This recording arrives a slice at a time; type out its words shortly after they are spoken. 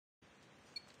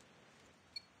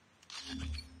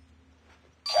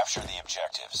Capture the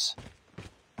objectives.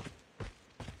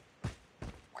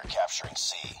 We're capturing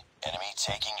C. Enemy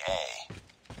taking A.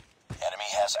 Enemy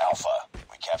has Alpha.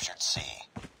 We captured C.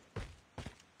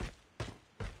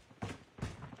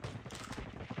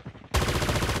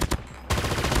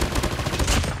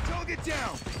 Target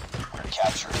down! We're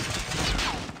capturing B.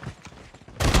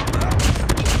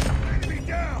 Enemy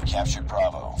down! We captured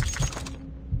Bravo.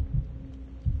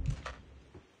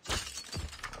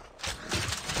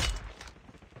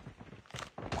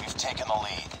 We've taken the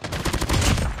lead.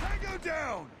 Tango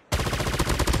down!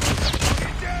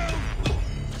 Target down!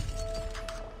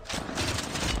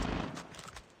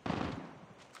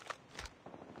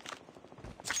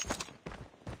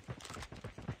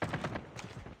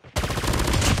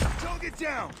 Target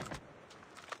down!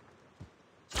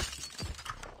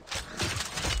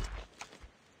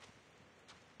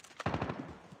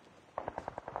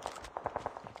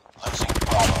 Losing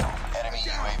Bravo. Enemy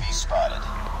UAV spotted.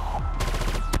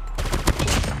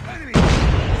 Enemy!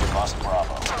 We lost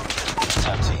Bravo. It's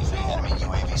on TV. Enemy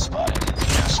UAV spotted.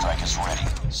 Airstrike is ready.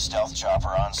 Stealth chopper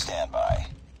on standby.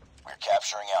 We're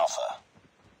capturing Alpha.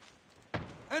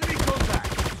 Enemy contact!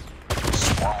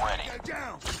 Swarm ready. Go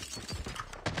down!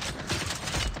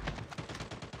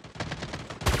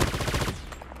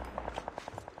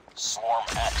 Swarm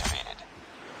activated.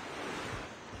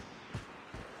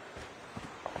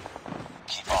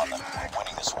 Keep on them. We're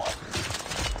winning this one.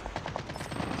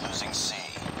 Losing C.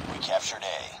 We captured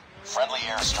A. Friendly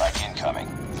airstrike incoming.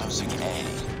 Losing A.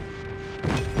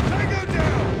 Tango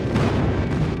down!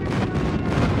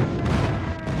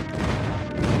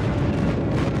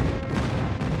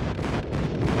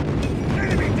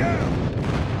 Enemy down!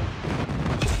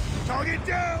 Target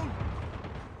down!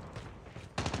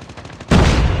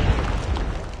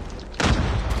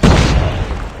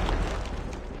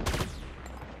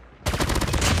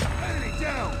 Enemy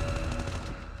down!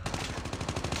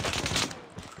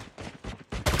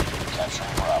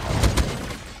 Capturing Bravo.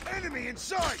 Enemy in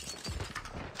sight!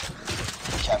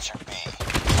 Captured B.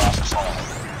 Lost Charlie.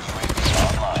 UAV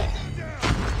online. Down!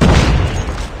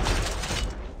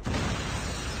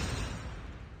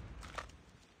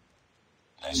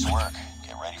 Nice work.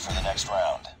 Get ready for the next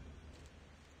round.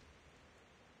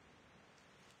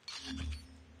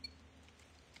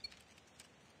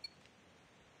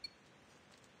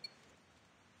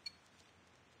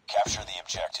 Capture the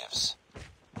objectives.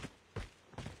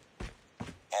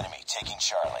 Enemy taking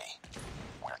Charlie.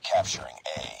 We're capturing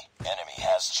A. Enemy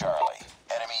has Charlie.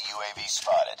 Enemy UAV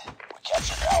spotted. We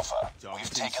captured Alpha. We've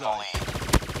taken the lead.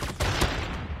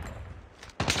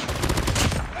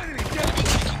 Enemy down! Enemy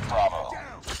taking Bravo.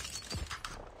 Down!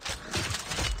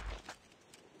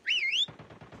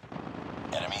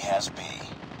 Enemy has B.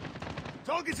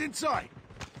 Target's in sight!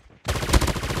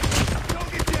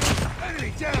 Target down!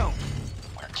 Enemy down!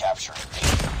 We're capturing B.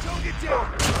 Target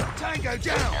down! Tango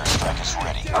down! Airstrike is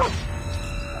ready. Down!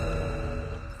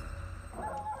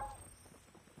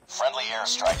 Friendly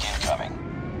airstrike incoming.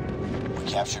 We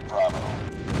captured Bravo.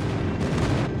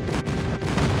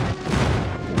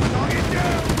 Target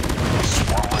down!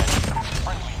 Swarm ready.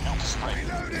 Friendly nuke is ready.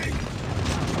 Reloading!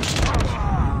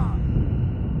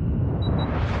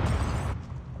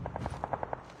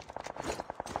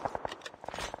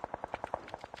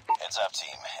 Heads up,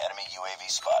 team. Enemy UAV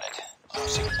spotted.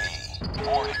 Losing B.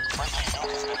 Warning. Friendly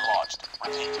nuke has been launched.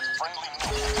 Repeat. Friendly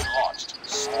nuke has been launched.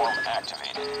 Swarm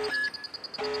activated.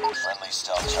 Friendly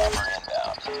stealth chopper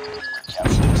inbound. We're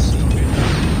capturing C.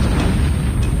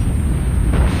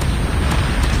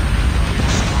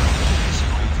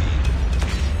 UAV.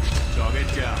 Target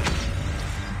down!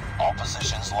 All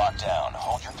positions locked down.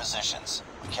 Hold your positions.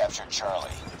 We captured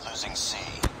Charlie. Losing C.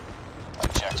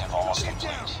 Objective almost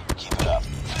complete. Keep it up.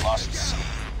 We lost C.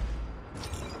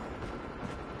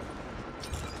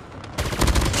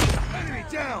 Enemy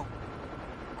down!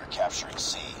 We're capturing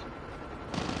C.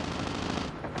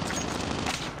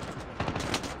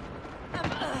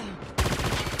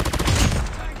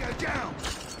 Tango down!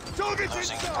 Target's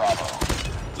Losing inside! Bravo.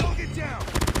 Target down!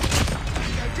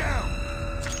 Tango down!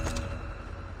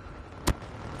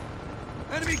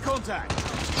 Enemy contact!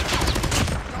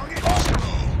 Target Lost down! B.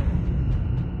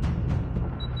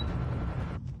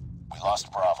 We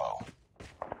lost Bravo.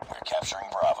 We're capturing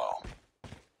Bravo.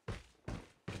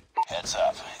 Heads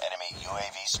up. Enemy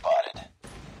UAV spotted.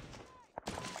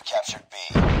 We captured B.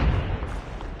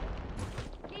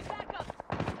 Keep back up.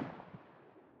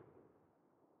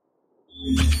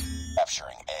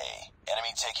 Capturing A.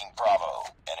 Enemy taking Bravo.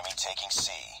 Enemy taking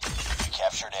C. We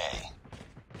captured A.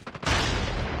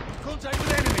 Contact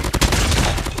with enemy!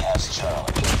 Enemy has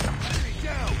Charlie. Enemy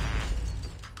down!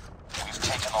 We've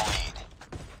taken the lead.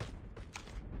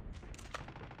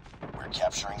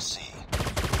 capturing C.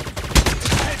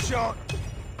 Headshot.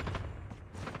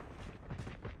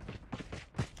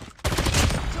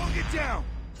 Target down.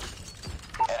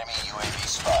 Enemy UAV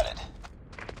spotted.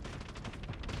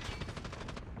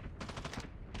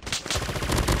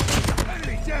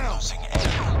 Enemy down. Losing A.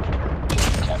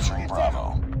 Capturing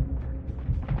Bravo.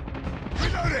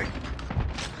 Reloading.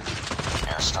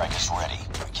 Airstrike is ready.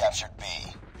 We captured B.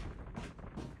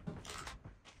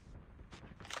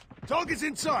 Target's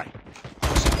in sight.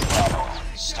 Losing Bravo.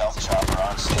 Stealth chopper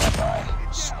on standby.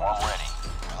 Swarm ready.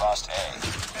 We lost A.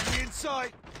 Enemy in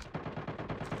sight.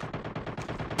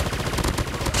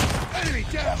 Enemy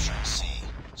down. Capturing C.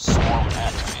 Swarm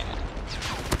activated.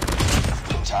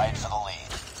 Tied for the lead.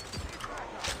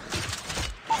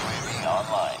 UAV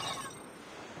online.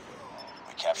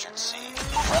 We captured C.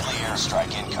 Friendly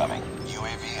airstrike incoming.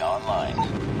 UAV online.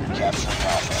 We're capturing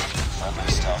Alpha.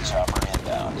 Friendly stealth chopper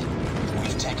inbound.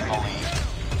 We've taken the lead.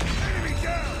 Enemy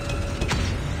down.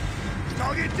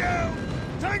 Target down.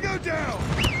 Tango down.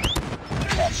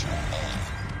 Capturing A.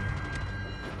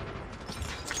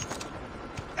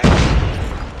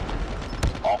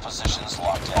 All positions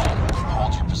locked down.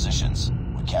 Hold your positions.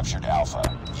 We captured Alpha.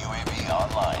 UAV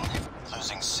online.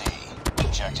 Losing C.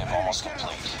 Objective almost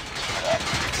complete. Keep it up.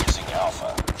 Losing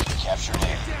Alpha. We captured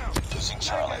A. Losing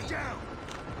Charlie.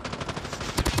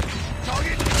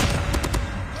 Target.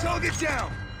 Target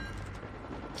down.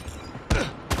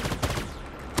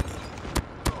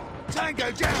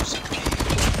 Tango down. Losing B.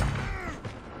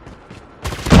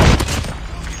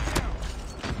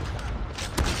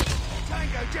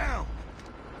 Tango down.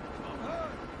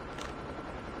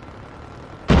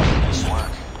 Nice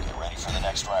work. Get ready for the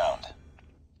next round.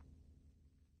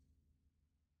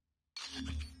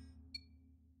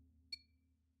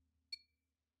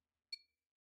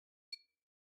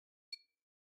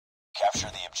 Capture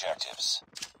the objectives.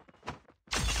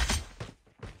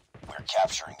 We're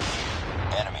capturing B.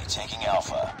 Enemy taking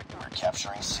Alpha. We're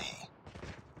capturing C.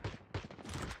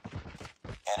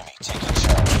 Enemy taking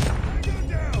Charlie. Tango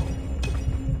down.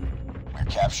 We're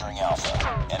capturing Alpha.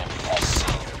 Enemy has C.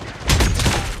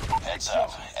 Heads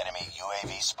up. Enemy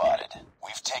UAV spotted.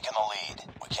 We've taken the lead.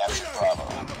 We captured Bravo.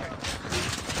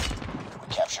 We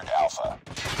captured Alpha.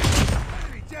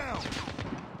 Enemy down.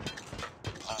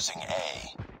 Losing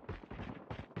A.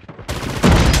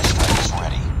 Strike is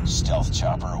ready. Stealth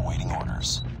chopper awaiting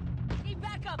orders. Need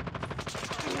backup.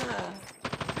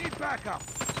 Need backup.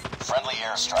 Friendly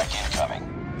airstrike incoming.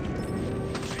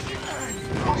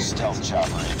 Stealth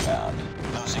chopper inbound.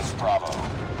 Losing Bravo.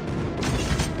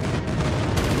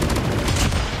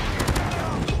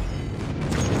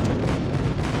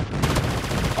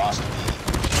 Lost B.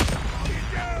 Target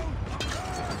down.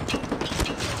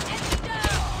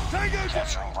 Tango down.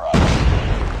 Capturing Bravo.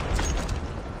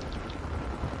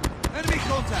 Enemy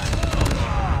contact.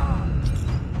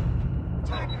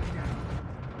 Tango down.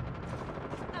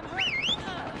 I'm hurt.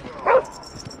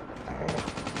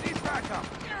 Need backup.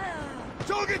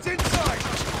 Target's inside.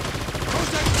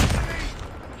 Contact enemy.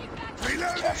 Need backup.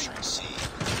 Reloading. Capturing C.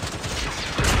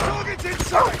 Target's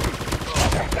inside.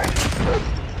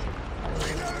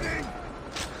 Reloading.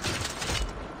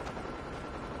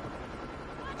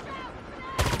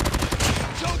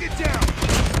 Target down.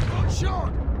 Got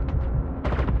shot.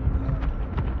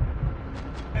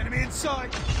 Enemy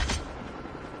inside.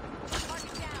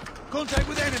 Target down. Contact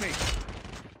with enemy.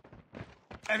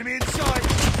 Enemy inside.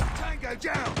 Tango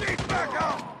down. Need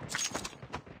backup.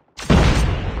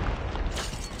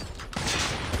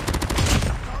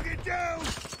 Target down.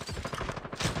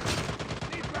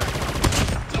 Need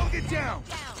backup. Target down.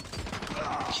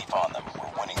 Down. Keep on them.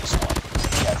 We're winning this one.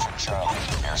 Captured Charlie.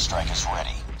 Airstrike is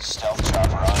ready. Stealth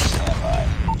chopper on standby.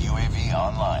 UAV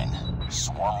online.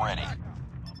 Swarm ready.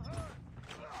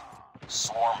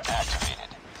 Swarm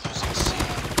activated. Losing C.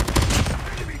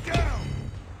 Enemy down.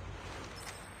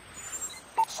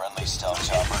 Friendly stealth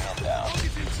chopper inbound.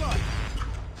 Target's inside.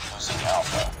 Losing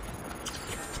Alpha.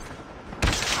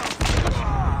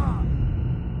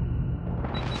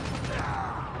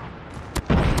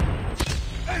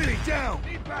 Enemy down.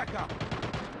 Need backup.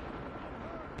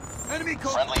 Enemy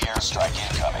contact. Friendly airstrike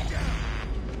incoming.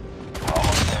 We're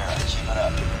almost there. Keep it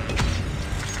up.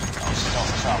 Our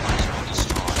stealth chopper has been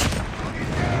destroyed. Target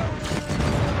down.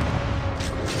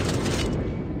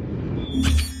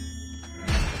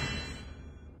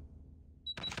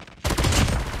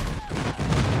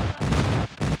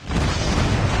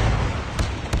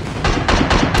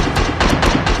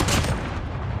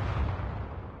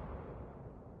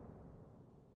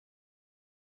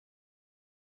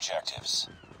 Objectives.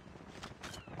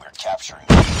 We're capturing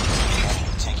B. Enemy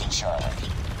taking Charlie.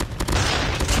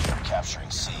 We're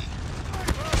capturing C.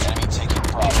 Enemy taking B.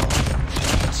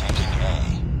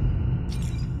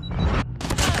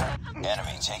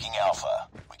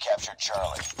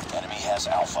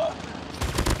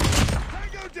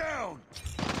 down!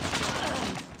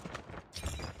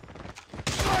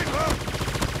 Sniper!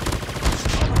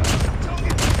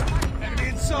 Target! Enemy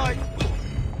in sight!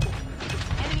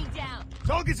 Enemy down.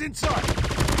 Target's in sight!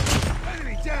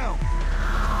 Enemy down!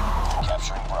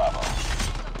 Capturing Bravo.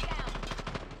 Down.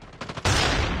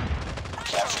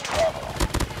 Captured Bravo.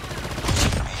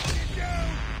 Losing B. Down!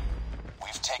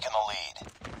 We've taken the lead.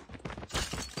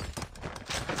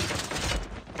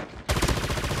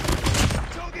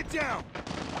 Target down!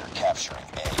 We're capturing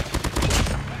A.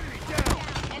 Enemy down!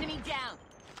 Enemy down.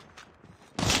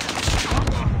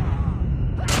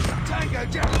 Tango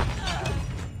down!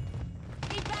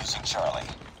 Keep back. Losing Charlie.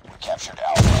 We captured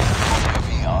Alpha.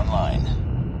 UAV online.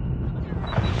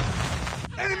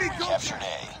 Enemy Captured contact! A.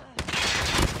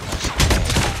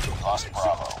 Losing A. Lost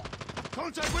Bravo.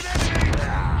 Contact with enemy! Keep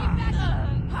back.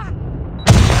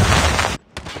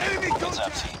 Enemy Heads up,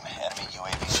 contact! team. Enemy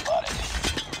UAV spotted.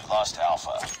 We lost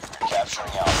Alpha. We're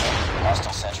capturing Alpha.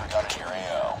 Hostile sentry gun at your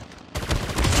AO.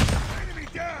 Enemy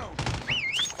down! We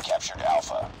captured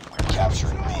Alpha. We're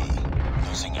capturing B.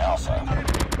 Losing Alpha.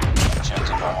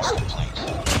 Objective almost complete.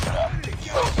 Keep it up.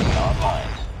 UAV online.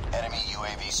 Enemy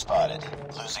UAV spotted.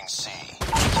 Losing C.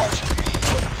 Captured B.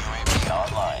 UAV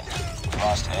online. We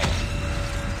lost A.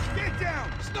 Get down!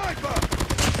 Sniper!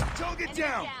 Target Enemy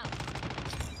down!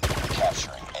 We're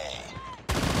capturing A.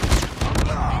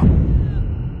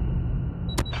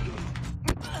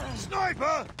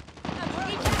 Sniper!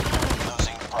 Keep back.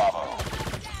 Losing Bravo.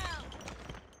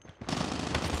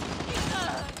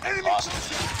 Enemy Lost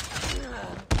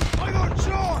contact! I got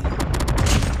shot!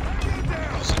 Tango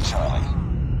down! Losing Charlie.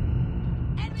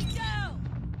 Enemy down.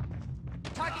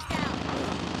 Target down.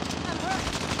 I'm hurt.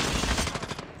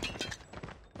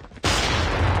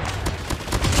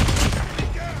 Enemy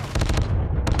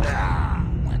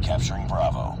down! We're capturing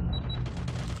Bravo.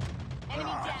 Enemy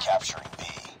We're down. capturing B.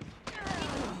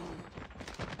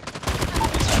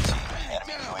 Heads up, team.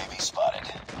 Enemy UAV spotted.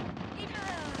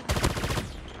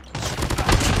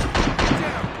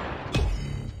 Down!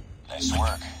 Nice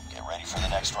work. Get ready for the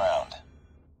next round.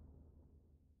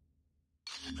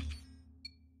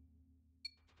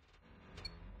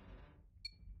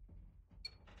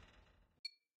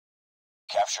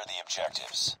 Capture the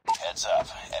objectives. Heads up.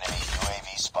 Enemy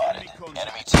UAV spotted.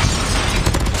 Enemy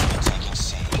taking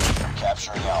C. We're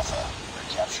capturing Alpha. We're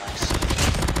capturing C.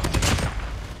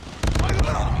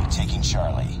 Enemy taking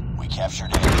Charlie. We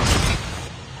captured A.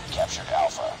 Captured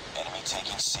Alpha. Enemy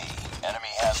taking C.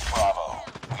 Enemy has Bravo.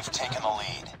 We've taken the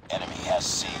lead. Enemy has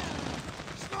C.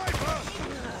 Sniper!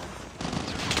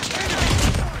 Enemy!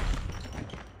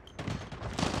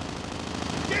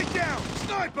 Get down!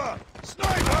 Sniper!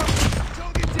 Sniper!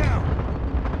 Target down!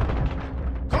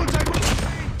 Contact with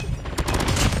enemy!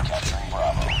 Capturing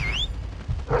Bravo.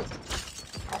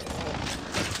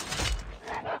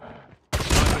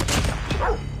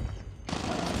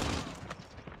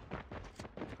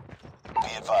 Be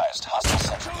advised, hostile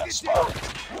sentry gun spotted.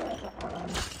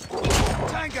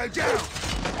 Tango down!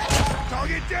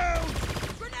 Target down!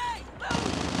 Grenade.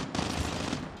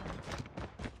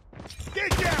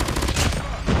 Get down!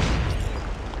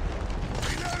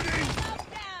 Reloading!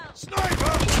 Down.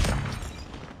 Sniper!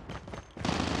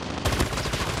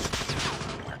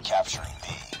 We're capturing B.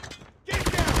 Get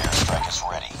down! Airstrike is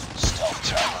ready. Stealth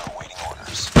chopper awaiting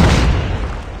orders. Enemy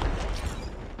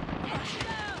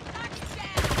down. Target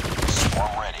down.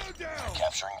 Swarm ready. We're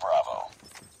capturing Bravo.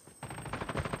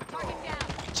 Target down.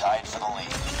 We tied for the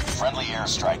lead. Friendly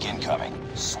airstrike incoming.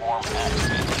 Swarm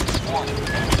activated. Warning,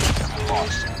 enemy nuke has been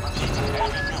launched. Repeat,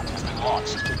 enemy nuke has been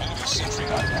launched. Enemy sentry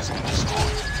gun has been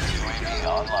destroyed. UAV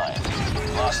online. We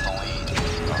lost the lead.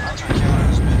 The hunter-killer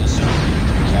has been destroyed.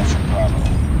 We captured Bravo.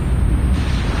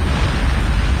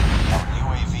 Our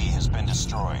UAV has been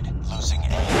destroyed. Losing A.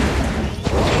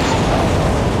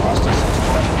 Lost our sentry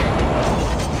gun.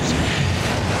 Losing B.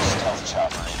 Stealth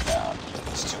chopper inbound.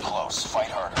 It's too close. Fight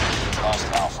harder. Lost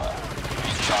Alpha.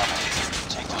 We've dominated.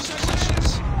 Take those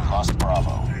positions. We lost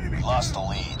Bravo. We lost the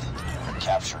lead. We're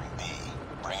capturing B.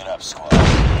 Bring it up, squad.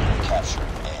 We're capturing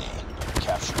A. We're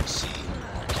capturing C.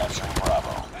 We're capturing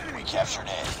Bravo. We captured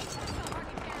A.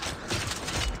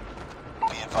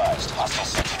 Be advised, hostile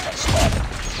sentry gun spotted.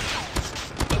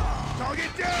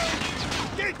 Target down!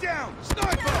 Get down!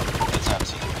 Sniper! Heads up,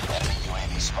 team. Enemy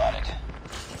UAV spotted.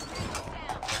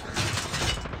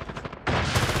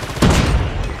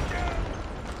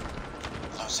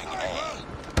 Losing A.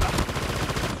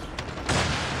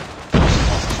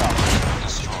 Stealth chopper has been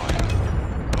destroyed.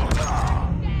 Down.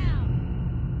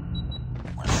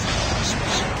 We're failing this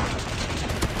mission.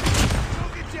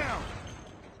 Target down!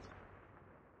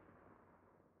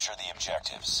 Capture the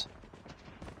objectives.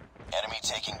 Enemy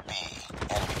taking B.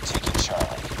 Enemy taking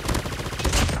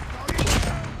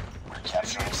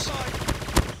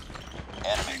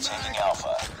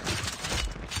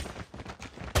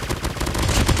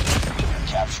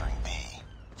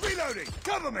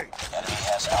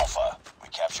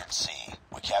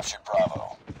captured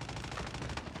Bravo.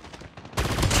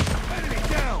 Enemy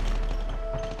down!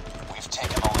 We've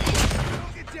taken the lead.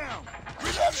 Target down!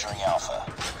 Capturing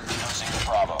Alpha. Losing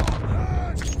Bravo.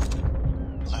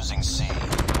 Losing C.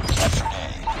 We captured A.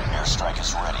 Airstrike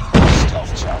is ready.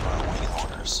 Stealth chopper awaiting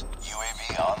orders.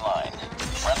 UAV online.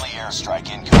 Friendly airstrike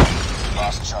incoming.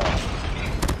 Lost Charlie.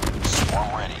 Swarm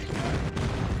ready.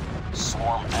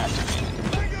 Swarm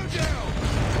activated. Tango down!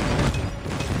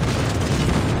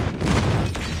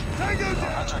 Tango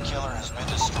down! Hunter killer has been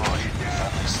destroyed.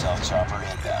 Friendly stealth chopper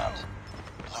inbound.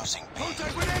 Losing B.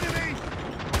 Contact with enemy!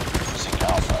 Losing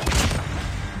Alpha.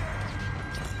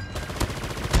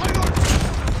 Hang on!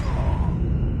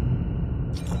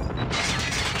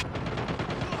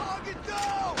 Target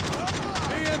down!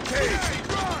 EMP!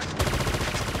 Run!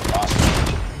 Lost B.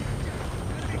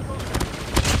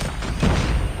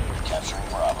 We're capturing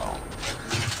Bravo.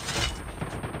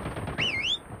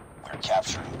 We're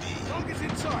capturing B. Target's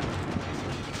inside!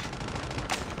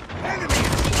 Enemy!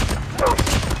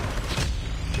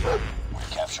 We're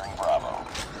capturing Bravo.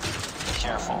 Be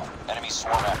careful. Enemy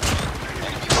swarm activated.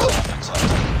 Enemy standings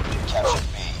left. Capture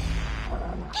B.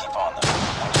 Keep on them.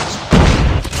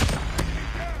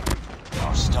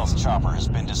 Our stealth chopper has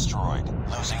been destroyed.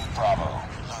 Losing Bravo.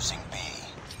 Losing B.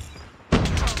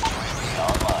 UAV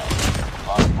online.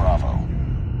 Lost Bravo.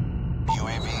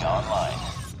 UAV online.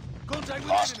 Contact with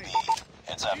Lost B. enemy!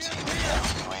 Heads up team. Enemy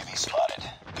UAV spotted.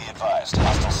 Be advised.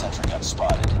 Hostile sentry gun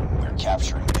spotted. We're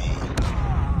capturing B.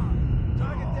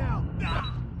 Target down!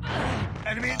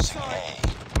 Enemy Losing inside!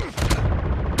 A.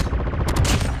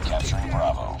 We're capturing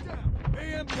Bravo.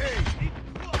 EMP!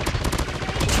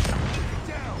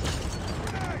 Down!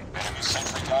 Grenade! Enemy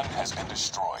sentry gun has been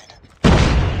destroyed.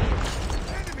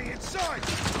 Enemy inside!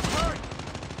 Hurry!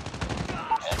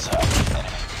 Heads up.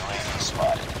 Enemy UAV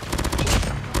spotted.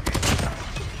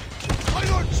 Hang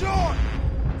on, John!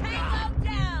 Tango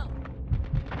down!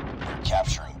 We're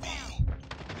capturing B.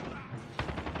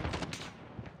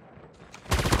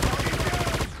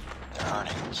 They're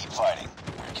hurting. Keep fighting.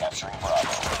 We're capturing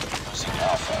Bravo. Losing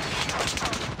Alpha.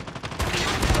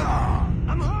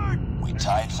 I'm hurt! We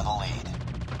tied for the lead.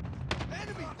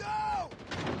 Enemy down!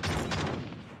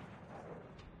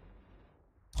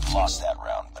 Lost that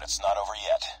round, but it's not over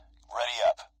yet. Ready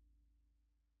up.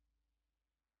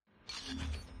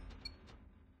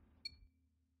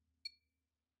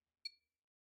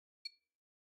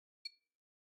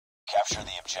 Capture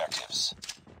the objectives.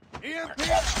 We're EMP!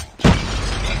 capturing B.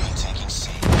 Enemy taking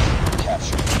C.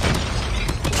 Capturing B.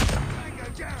 Tango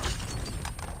down!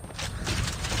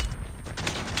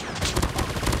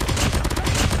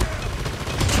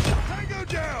 Tango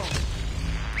down!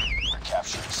 We're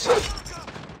capturing C.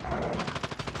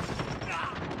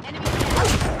 Enemy down!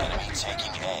 Enemy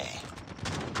taking A.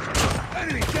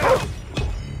 Enemy down!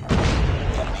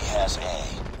 Enemy has A.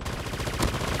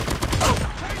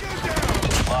 Tango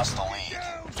down! Lost the lead.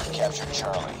 Captured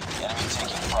Charlie. Enemy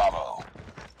taking Bravo.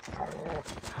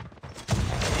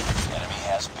 Enemy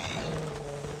has B.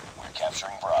 We're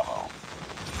capturing Bravo.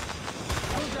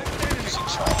 Contact with enemy! Losing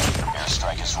Charlie.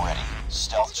 Airstrike is ready.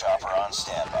 Stealth chopper on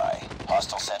standby.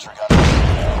 Hostile sentry gun ready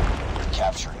to go. We're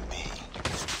capturing B.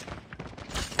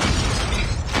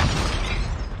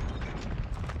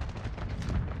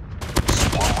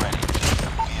 Swarm ready.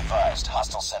 Be advised.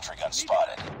 Hostile sentry gun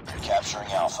spotted. We're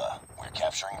capturing Alpha. We're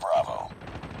capturing Bravo.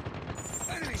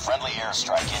 Enemy! Friendly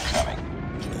airstrike incoming.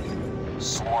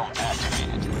 Swarm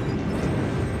activated.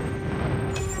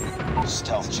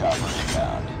 Stealth chopper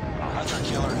inbound. Hunter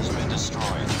killer has been destroyed.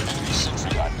 Enemy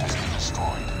sentry gun has been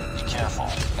destroyed. Be careful.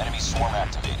 Enemy swarm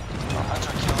activated. Our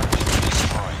hunter killer has been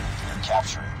destroyed. We're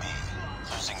capturing B.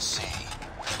 Losing C.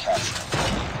 We're capturing B.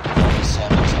 Enemy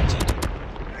SAM detected.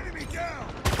 Enemy down!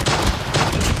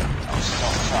 Our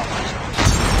stealth chopper has been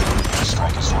destroyed.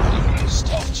 Airstrike is ready.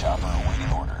 Stealth chopper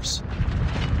awaiting orders.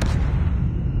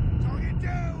 Target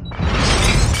down!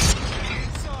 Enemy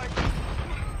inside!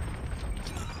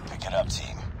 Pick it up,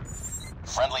 team.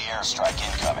 Friendly airstrike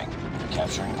incoming.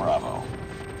 Capturing Bravo.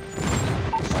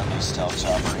 Friendly stealth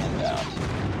chopper inbound.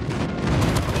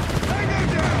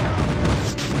 Tango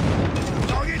down!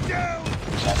 Target down!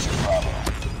 Captured Bravo.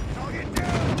 Target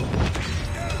down!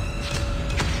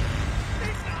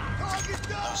 Target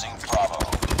down! Losing Bravo.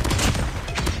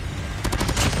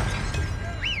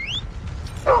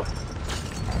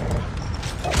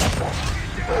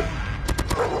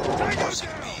 Tango Losing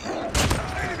down! B.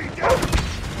 Enemy down!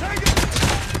 Tango!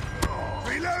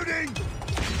 Reloading!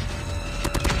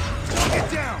 Target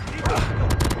down!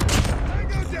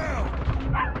 Tango down!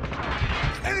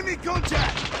 Enemy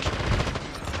contact!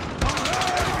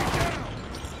 Enemy down!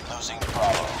 Losing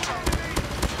Bravo.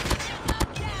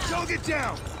 Target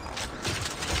down!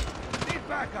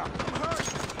 backup. I'm hurt.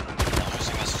 They're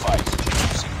losing this fight.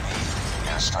 Losing B.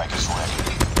 Airstrike is ready.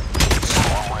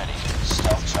 Swarm ready.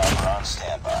 Stealth chopper on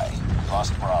standby.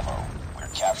 Lost Bravo.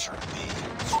 We're capturing B.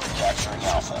 We're capturing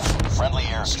Alpha. Friendly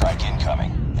airstrike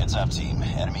incoming. Heads up, team.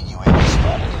 Enemy UAV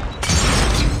spotted.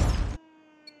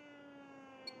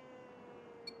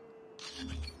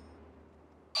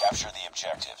 Capture the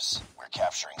objectives. We're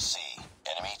capturing C.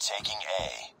 Enemy taking A.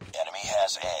 Enemy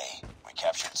has A. We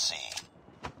captured C.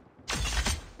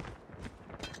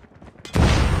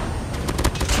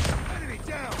 Enemy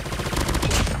down.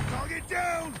 Target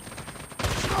down.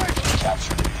 Sniper. We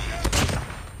captured B.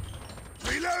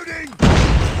 Reloading.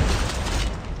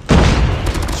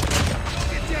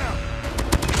 Target down.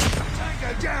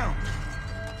 Tango down.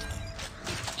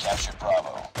 We captured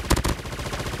Bravo.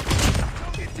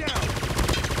 Target down.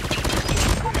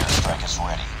 Airstrike is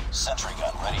ready. Sentry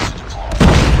gun ready to deploy.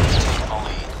 Taking the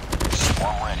lead.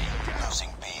 Swarm ready.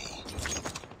 Losing B.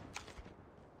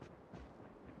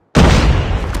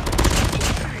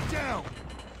 Enemy down.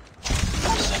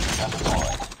 Sentry gun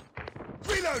deployed.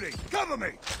 Reloading. Cover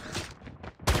me.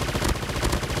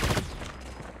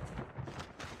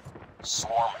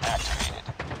 Swarm activated.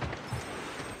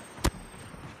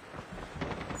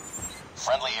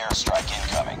 Friendly airstrike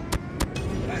incoming.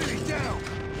 Enemy down.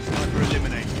 Sniper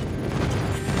eliminated.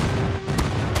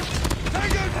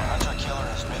 Tango down. Hunter killer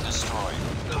has been destroyed.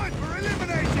 Sniper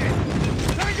eliminated.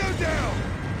 Tango down.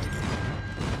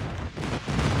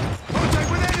 Contact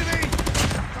with enemy.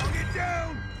 Target down.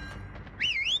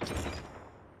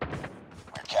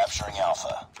 We're capturing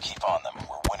Alpha. Keep on them.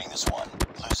 We're winning this one.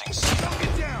 Losing C.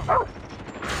 Target down.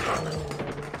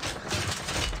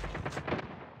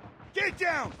 Get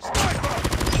down. Sniper.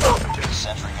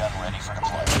 Sentry gun ready for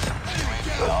deployment. UAV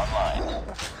online.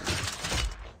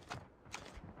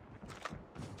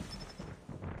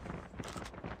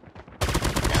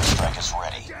 Airstrike is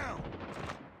ready. Down.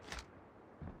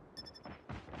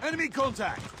 Enemy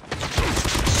contact.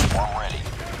 Swarm ready.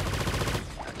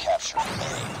 We're capturing A.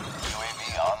 UAV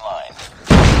online.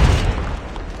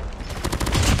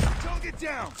 Target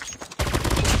down.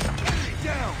 Enemy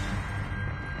down.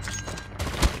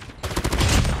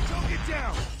 Target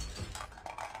down.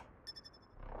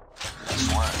 Nice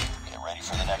work. Get ready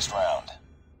for the next round.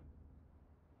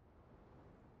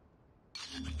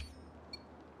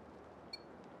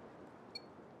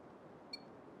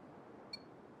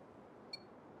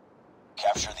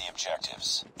 Capture the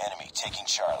objectives. Enemy taking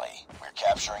Charlie. We're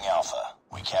capturing Alpha.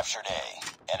 We captured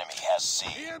A. Enemy has C.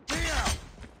 EMP out.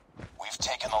 We've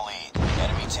taken the lead.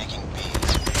 Enemy taking B.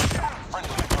 Friendly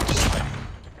nuke is ready.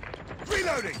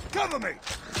 Reloading. Cover me.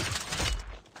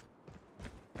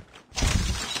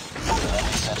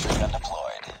 Friendly sentry gun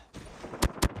deployed.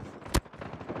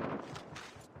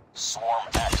 Swarm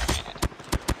activated.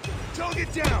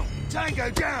 Target down. Tango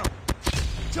down.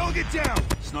 Target down.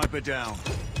 Sniper down.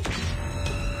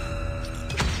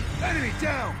 Enemy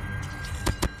down.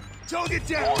 Target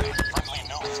down. Warning. Friendly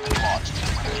nuke has been launched.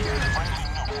 Friendly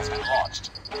nuke has been launched.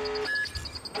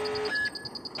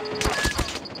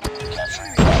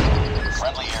 Capturing Bravo.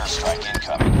 Friendly airstrike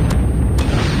incoming.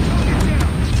 Target down.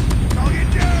 Target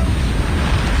down.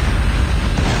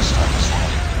 Airstrike is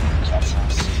ready.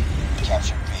 Capturing C.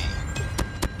 Captured B.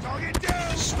 Target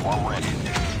down. Swarm ready.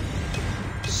 Get down.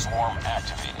 Swarm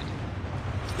activated.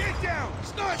 Get down.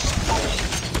 Sniper.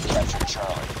 Captured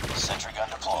Charlie. Sentry gun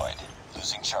deployed.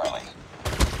 Losing Charlie.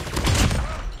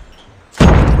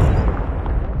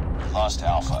 Lost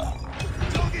Alpha.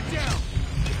 Target down.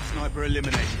 Sniper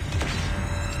eliminated.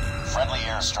 Friendly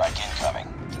airstrike incoming.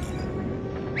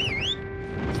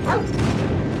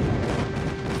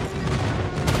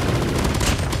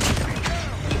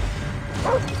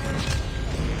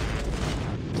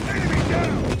 Enemy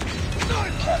down.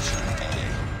 Sniper. Capturing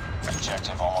A.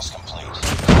 Objective almost complete.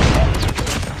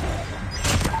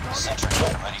 Sentry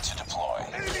gun ready to deploy.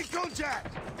 Enemy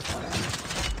contact.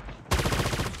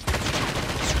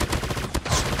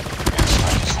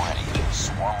 Airstrike is ready.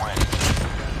 Swarm ready.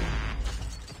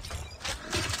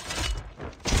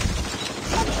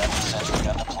 Friendly sentry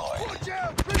gun deployed. Watch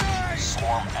out. Grenade.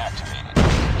 Swarm activated.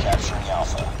 Capturing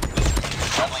Alpha.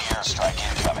 Friendly airstrike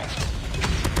incoming.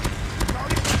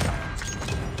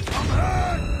 I'm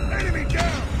hurt. Enemy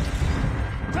down.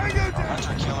 Tango down.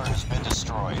 Hunter killer has been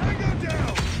destroyed. Tango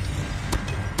down.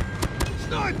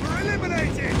 Sniper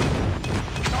eliminated.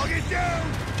 Target down.